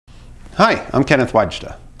Hi, I'm Kenneth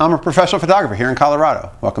WAJDA. I'm a professional photographer here in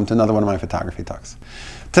Colorado. Welcome to another one of my photography talks.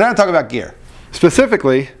 Today I'm talking about gear.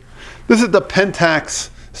 Specifically, this is the Pentax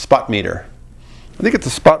spot meter. I think it's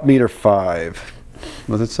a spot meter 5.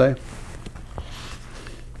 What does it say?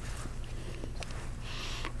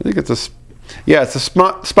 I think it's a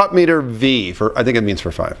spot meter V, for, I think it means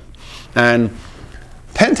for 5. And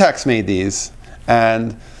Pentax made these,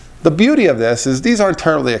 and the beauty of this is these aren't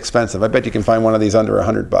terribly expensive. I bet you can find one of these under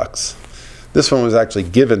 $100. This one was actually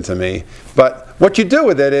given to me. But what you do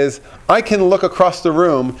with it is, I can look across the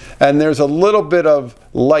room and there's a little bit of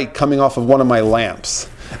light coming off of one of my lamps.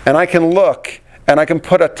 And I can look and I can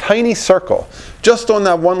put a tiny circle just on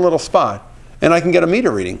that one little spot, and I can get a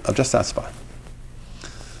meter reading of just that spot.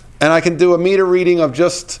 And I can do a meter reading of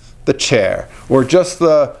just the chair or just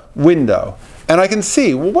the window. And I can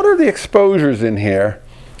see, well, what are the exposures in here?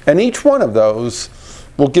 And each one of those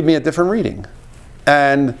will give me a different reading.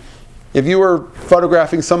 And if you were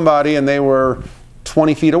photographing somebody and they were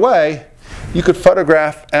 20 feet away, you could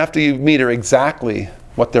photograph after you meter exactly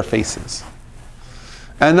what their face is.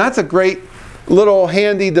 And that's a great little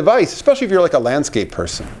handy device, especially if you're like a landscape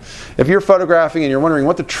person. If you're photographing and you're wondering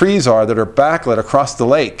what the trees are that are backlit across the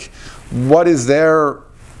lake, what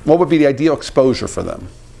would be the ideal exposure for them?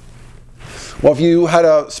 Well, if you had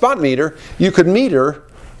a spot meter, you could meter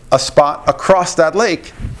a spot across that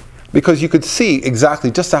lake because you could see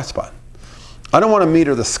exactly just that spot. I don't want to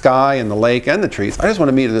meter the sky and the lake and the trees. I just want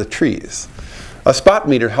to meter the trees. A spot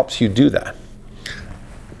meter helps you do that.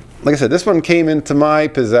 Like I said, this one came into my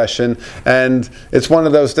possession, and it's one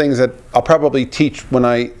of those things that I'll probably teach when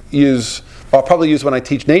I use, I'll probably use when I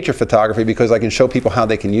teach nature photography, because I can show people how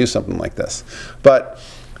they can use something like this. But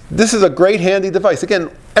this is a great handy device.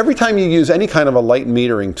 Again, every time you use any kind of a light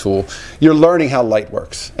metering tool, you're learning how light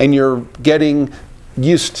works, and you're getting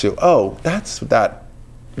used to, oh, that's what that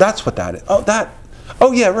is.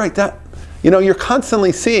 Oh yeah, right, that. You know, you're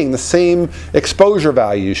constantly seeing the same exposure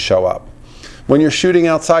values show up. When you're shooting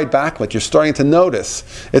outside backlit, you're starting to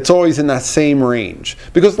notice it's always in that same range,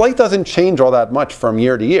 because light doesn't change all that much from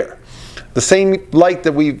year to year. The same light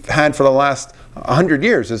that we've had for the last 100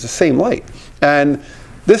 years is the same light. And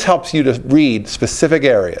this helps you to read specific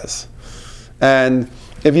areas. And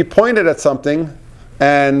if you point it at something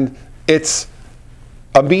and it's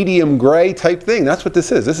a medium gray type thing, that's what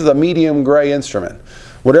this is. This is a medium gray instrument.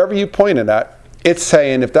 Whatever you point it at, it's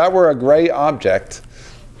saying, if that were a gray object,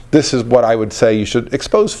 this is what I would say you should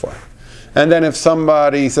expose for. And then if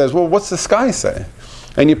somebody says, well, what's the sky say?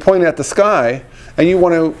 And you point at the sky, and you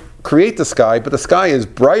want to create the sky, but the sky is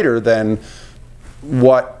brighter than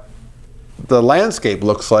what the landscape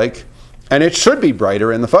looks like, and it should be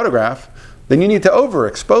brighter in the photograph, then you need to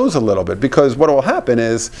overexpose a little bit, because what will happen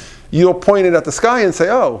is you'll point it at the sky and say,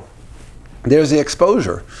 oh, there's the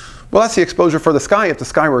exposure. Well, that's the exposure for the sky if the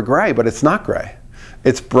sky were gray, but it's not gray.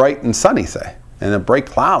 It's bright and sunny, say, and then bright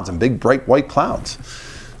clouds and big bright white clouds.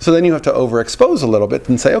 So then you have to overexpose a little bit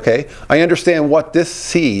and say, okay, I understand what this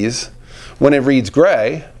sees when it reads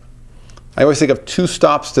gray. I always think of 2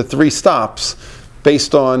 stops to 3 stops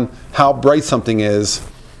based on how bright something is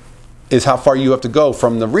how far you have to go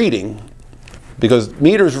from the reading, because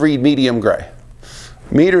meters read medium gray.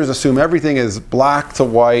 Meters assume everything is black to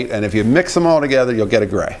white, and if you mix them all together, you'll get a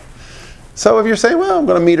gray. So if you're saying, well, I'm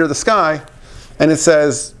going to meter the sky, and it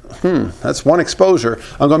says, that's 1 exposure.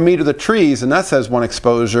 I'm going to meter the trees, and that says 1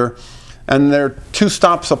 exposure, and they're 2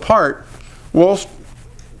 stops apart. Well,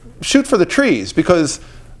 shoot for the trees, because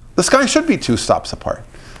the sky should be 2 stops apart.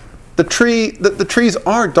 The trees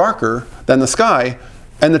are darker than the sky,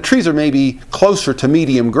 and the trees are maybe closer to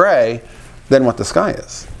medium gray than what the sky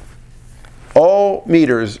is. All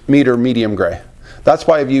meters meter medium gray. That's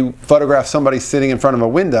why if you photograph somebody sitting in front of a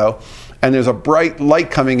window and there's a bright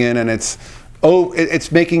light coming in, and it's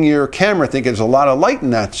making your camera think there's a lot of light in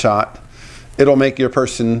that shot, it'll make your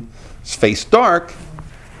person's face dark,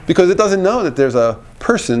 because it doesn't know that there's a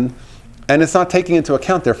person, and it's not taking into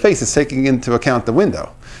account their face, it's taking into account the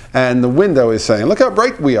window. And the window is saying, look how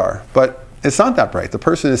bright we are, but it's not that bright. The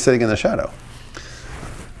person is sitting in the shadow.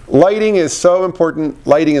 Lighting is so important.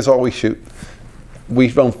 Lighting is all we shoot. We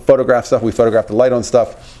don't photograph stuff, we photograph the light on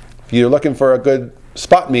stuff. If you're looking for a good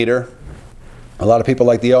spot meter, a lot of people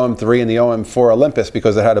like the OM3 and the OM4 Olympus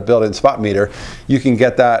because it had a built-in spot meter. You can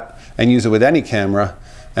get that and use it with any camera,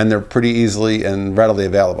 and they're pretty easily and readily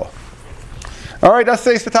available. All right, that's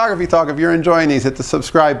today's photography talk. If you're enjoying these, hit the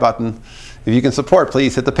subscribe button. If you can support,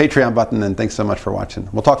 please hit the Patreon button, and thanks so much for watching.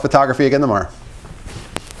 We'll talk photography again tomorrow.